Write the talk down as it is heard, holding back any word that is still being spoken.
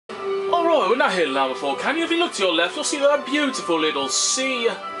Alright, we're now here at Larma Fol Canyon. If you look to your left, you'll see that beautiful little sea,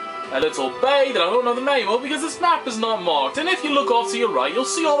 a little bay that I don't know the name of because this map is not marked. And if you look off to your right, you'll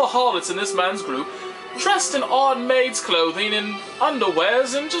see all the harlots in this man's group, dressed in odd maid's clothing and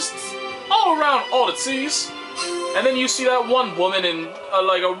underwears and just all around oddities. And then you see that one woman in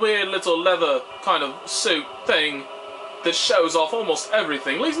like a weird little leather kind of suit thing that shows off almost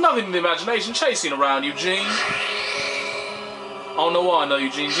everything. Leaves nothing to the imagination, chasing around Eugene. I don't know why I know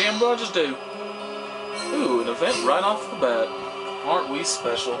Eugene Jim, but I just do. Ooh, an event right off the bat. Aren't we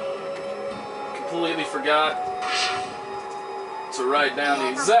special? Completely forgot to write down the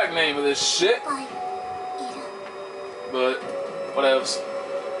exact name of this shit. But, what else?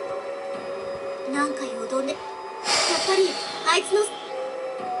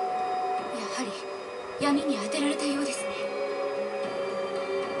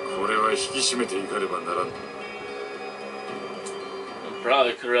 I'm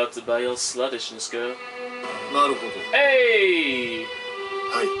probably corrupted by your sluttishness, girl. Hey!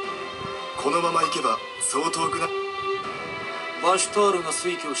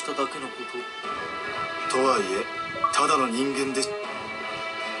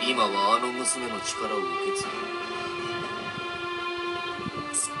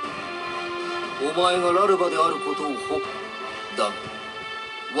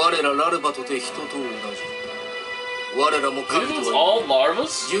 These all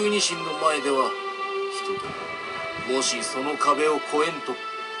larvas?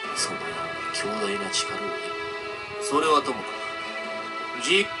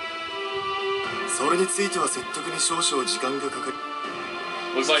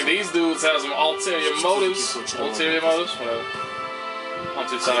 Looks like these dudes have some ulterior motives. Ulterior motives? Whatever. I'm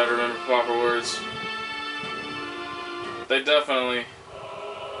too tired to remember proper words. They definitely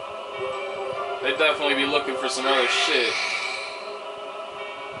be looking for some other shit.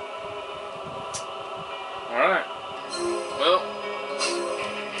 Alright. Well,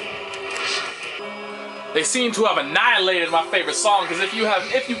 they seem to have annihilated my favorite song, because if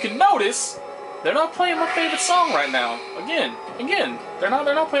you can notice, they're not playing my favorite song right now. Again, they're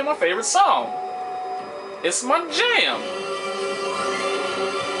not playing my favorite song. It's my jam.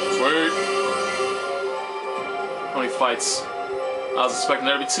 Sweet. How many fights? I was expecting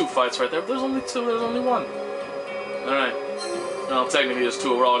there to be 2 fights right there, but there's only 2, there's only 1. Alright. Well, technically there's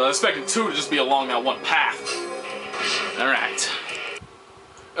 2 overall. I was expecting 2 to just be along that one path. Alright.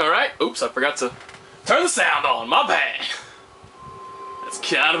 Alright. Oops, I forgot to turn the sound on. My bad. That's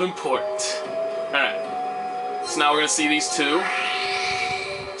kind of important. Alright. So now we're going to see these 2.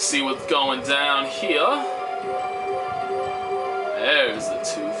 See what's going down here. There's the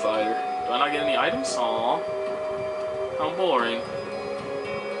 2-fighter. Do I not get any items? Aww. How boring.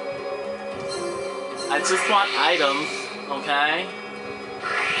 I just want items, okay?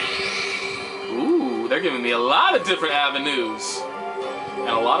 Ooh, they're giving me a lot of different avenues. And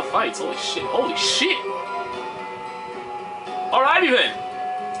a lot of fights. Holy shit. Holy shit. Alrighty then.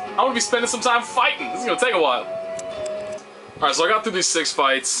 I'm gonna be spending some time fighting. This is gonna take a while. Alright, so I got through these 6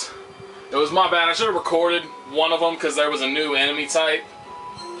 fights. It was my bad. I should have recorded one of them because there was a new enemy type.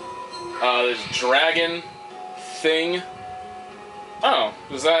 This dragon thing. Oh,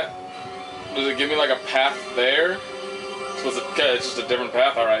 does it give me like a path there? So it's just a different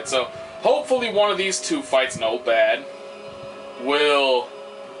path? Alright, so hopefully one of these 2 fights, no bad, will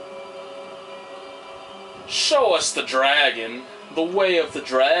show us the dragon, the way of the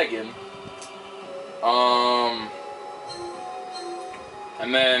dragon.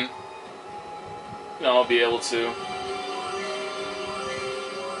 And then, you know, I'll be able to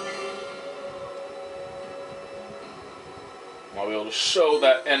show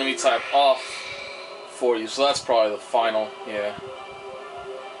that enemy type off for you. So that's probably the final, yeah.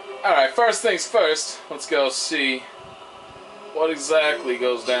 Alright, first things first, let's go see what exactly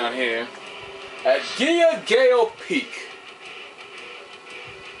goes down here at Gale Peak.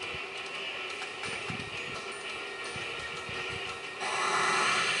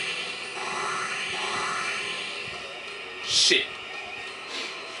 Shit.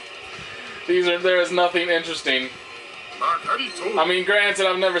 There is nothing interesting. I mean, granted,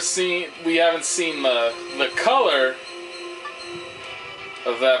 we haven't seen the color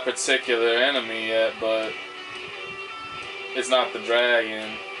of that particular enemy yet, but it's not the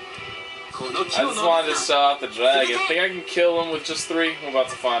dragon. I just wanted to show off the dragon. Think I can kill him with just 3? We're about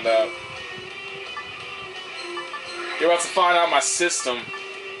to find out. You're about to find out my system.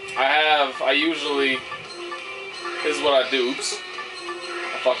 I usually, this is what I do. Oops.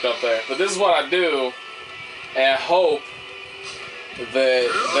 I fucked up there. But this is what I do, and hope that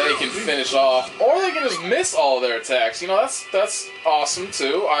they can finish off, or they can just miss all of their attacks. You know, that's awesome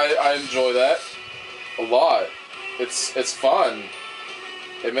too. I enjoy that a lot. It's fun.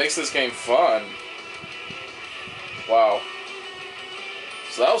 It makes this game fun. Wow.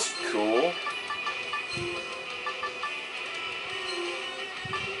 So that was cool.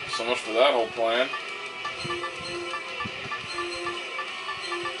 So much for that whole plan.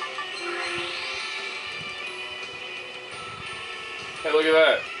 Hey, look at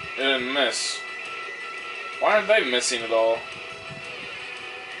that. It didn't miss. Why aren't they missing at all?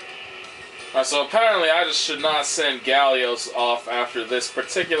 Alright, so apparently I just should not send Gallios off after this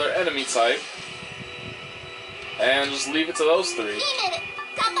particular enemy type. And just leave it to those three.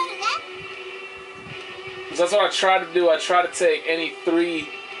 Because that's what I try to do. I try to take any 3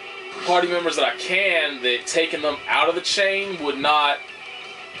 party members that I can, that taking them out of the chain would not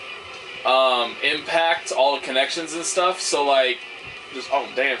impact all the connections and stuff. So like, just, oh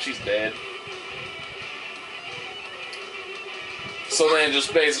damn, she's dead. So then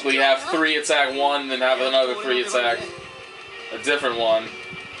just basically have 3 attack one, then have another 3 attack a different one.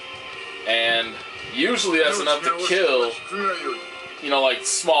 And usually that's enough to kill, you know, like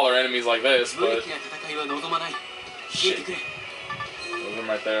smaller enemies like this, but shit. Move him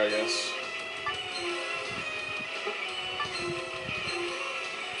right there, I guess.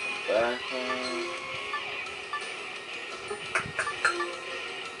 Back one.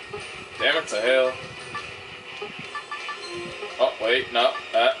 Damn it to hell. Oh, wait, no.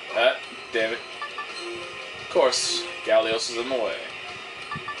 Damn it. Of course, Gallios is in the way.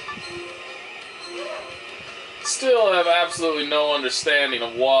 Still have absolutely no understanding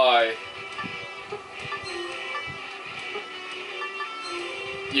of why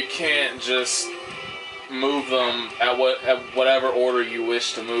you can't just move them at whatever order you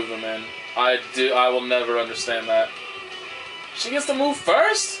wish to move them in. I will never understand that. She gets to move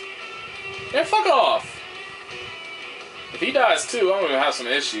first? Yeah, fuck off. If he dies too, I'm gonna have some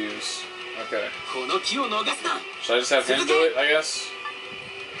issues. Okay. Should I just have him do it, I guess?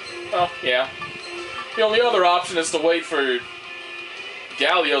 Oh, yeah. The only other option is to wait for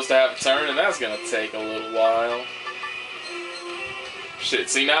Gallios to have a turn, and that's gonna take a little while. Shit,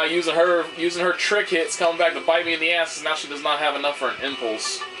 see now using her trick hits coming back to bite me in the ass, because now she does not have enough for an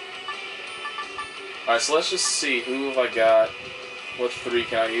impulse. Alright, so let's just see, who have I got? What 3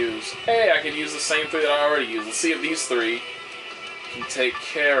 can I use? Hey, I can use the same 3 that I already used. Let's see if these 3 can take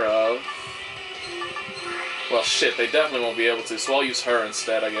care of... Well, shit, they definitely won't be able to, so I'll use her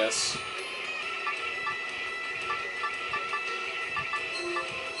instead, I guess.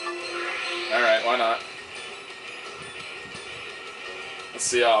 Alright, why not? Let's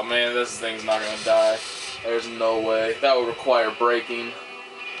see, oh man, this thing's not gonna die. There's no way. That would require breaking.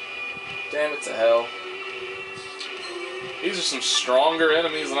 Damn it to hell. These are some stronger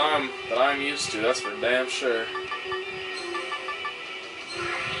enemies than I'm used to, that's for damn sure.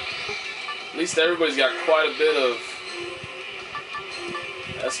 At least everybody's got quite a bit of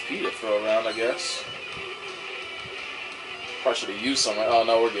SP to throw around, I guess. Probably should have used some. Oh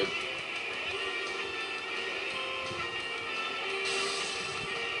no, we're good.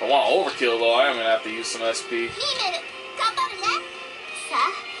 If I want overkill though, I am gonna have to use some SP.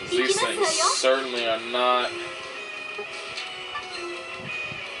 Because these things certainly are not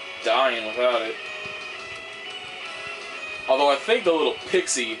dying without it. Although I think the little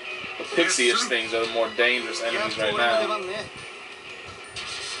pixie-ish things are the more dangerous enemies right now.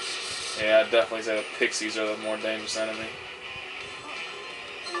 Yeah, I'd definitely say the pixies are the more dangerous enemy.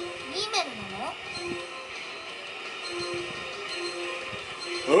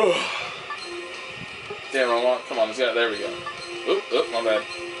 Damn, I want. Come on, let's go. There we go. Oop, my bad.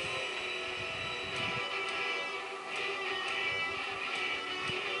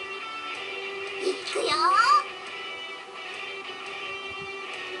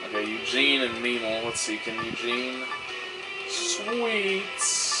 Okay, Eugene and Mimo. Let's see, can Eugene...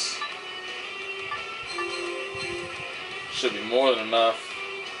 Sweets. Should be more than enough.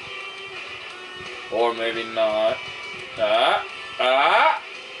 Or maybe not.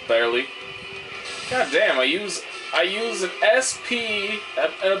 Barely. God damn, I use an SP,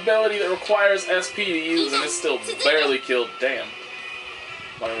 an ability that requires SP to use, and it's still barely killed. Damn.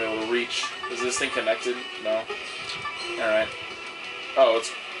 I'm not gonna be able to reach. Is this thing connected? No. Alright. Oh,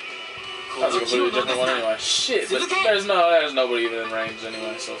 that's a completely different one anyway. Shit, but there's nobody even in range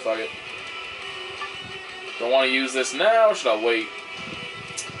anyway, so fuck it. Do I want to use this now, or should I wait?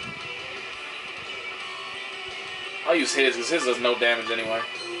 I'll use his, because his does no damage anyway.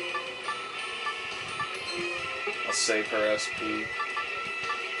 I'll save her SP. You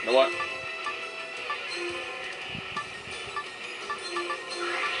know what?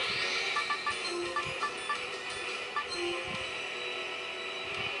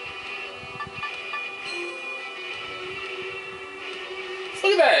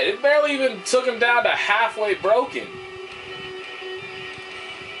 look at that. It barely even took him down to halfway broken.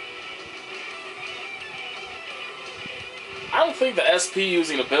 I don't think the SP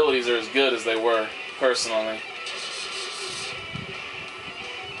using abilities are as good as they were, personally.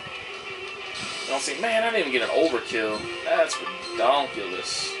 You don't see, man, I didn't even get an overkill. That's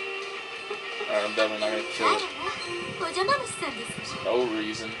ridiculous. Alright, I'm definitely not gonna kill it. For no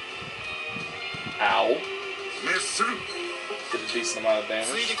reason. Ow. Did a decent amount of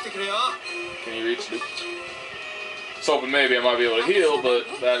damage. Can you reach, dude? I was hoping maybe I might be able to heal, but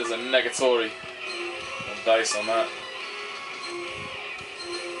that is a negatory. No dice on that.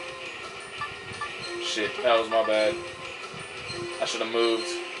 Shit, that was my bad. I should have moved.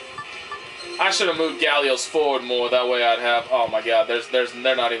 I should have moved Gallios forward more. That way I'd have. Oh my god,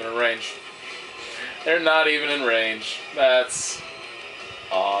 they're not even in range. They're not even in range. That's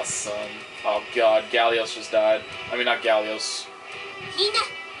awesome. Oh god, Gallios just died. I mean, not Gallios.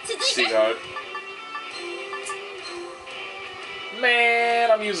 Seaguard.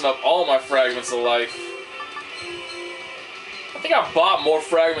 Man, I'm using up all my fragments of life. I think I bought more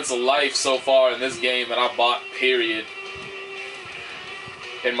fragments of life so far in this game than I bought, period,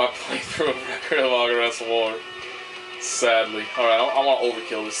 in my playthrough of record+of+war. Sadly. Alright, I want to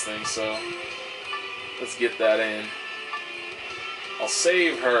overkill this thing, so let's get that in. I'll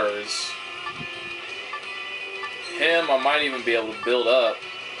save hers. Him, I might even be able to build up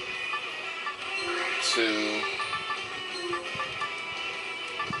to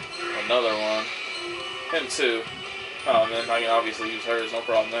another one. Him too. Oh, and then I can obviously use hers, no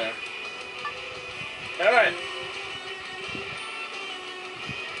problem there. Alright.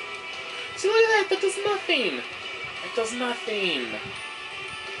 See, look at that, that does nothing. It does nothing.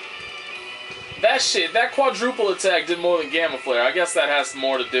 That shit, that quadruple attack did more than Gamma Flare. I guess that has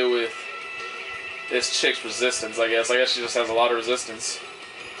more to do with this chick's resistance, I guess. I guess she just has a lot of resistance.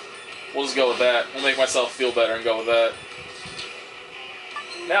 We'll just go with that. We'll make myself feel better and go with that.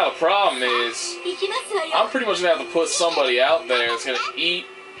 Now the problem is, I'm pretty much going to have to put somebody out there that's going to eat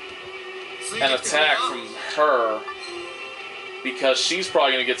an attack from her, because she's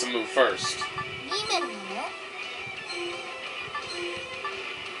probably going to get to move first.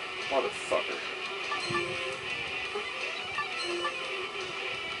 Motherfucker.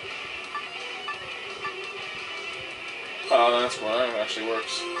 Oh, that's why that actually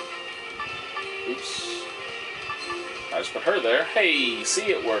works. Oops. I just put her there. Hey, see,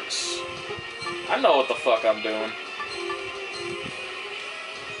 it works. I know what the fuck I'm doing.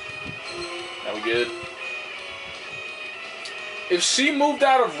 Now we good? If she moved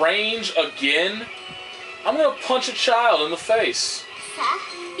out of range again, I'm gonna punch a child in the face.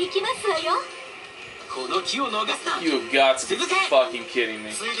 You have got to be fucking kidding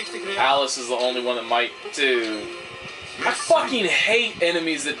me. Alice is the only one that might. Dude. I fucking hate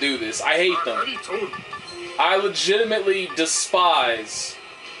enemies that do this. I hate them. I legitimately despise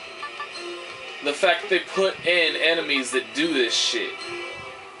the fact that they put in enemies that do this shit.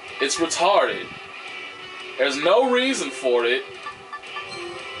 It's retarded. There's no reason for it.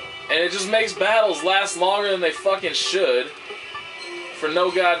 And it just makes battles last longer than they fucking should. For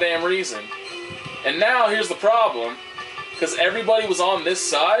no goddamn reason. And now here's the problem. Because everybody was on this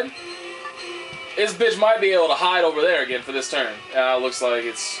side. This bitch might be able to hide over there again for this turn. Looks like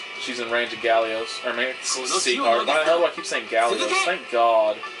she's in range of Gallios. Or maybe Seaguard. Why the hell do I keep saying Gallios? Thank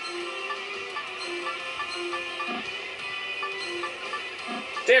God.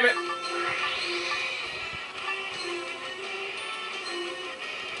 Damn it.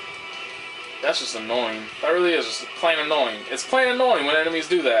 That's just annoying. That really is just plain annoying. It's plain annoying when enemies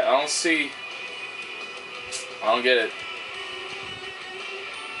do that. I don't get it.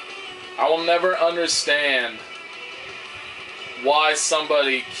 I will never understand why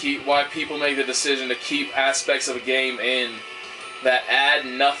people make the decision to keep aspects of a game in that add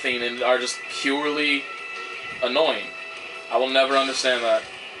nothing and are just purely annoying. I will never understand that.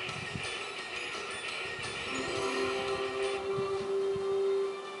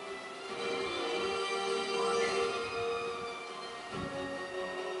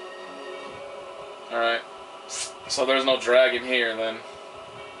 Alright. So there's no dragon here then.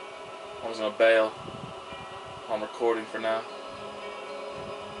 I was gonna bail. I'm recording for now.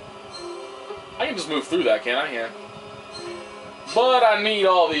 I can just move through that, can't I? Yeah. But I need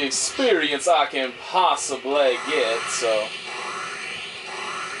all the experience I can possibly get, so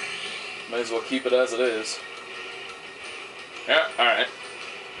may as well keep it as it is. Yeah, alright.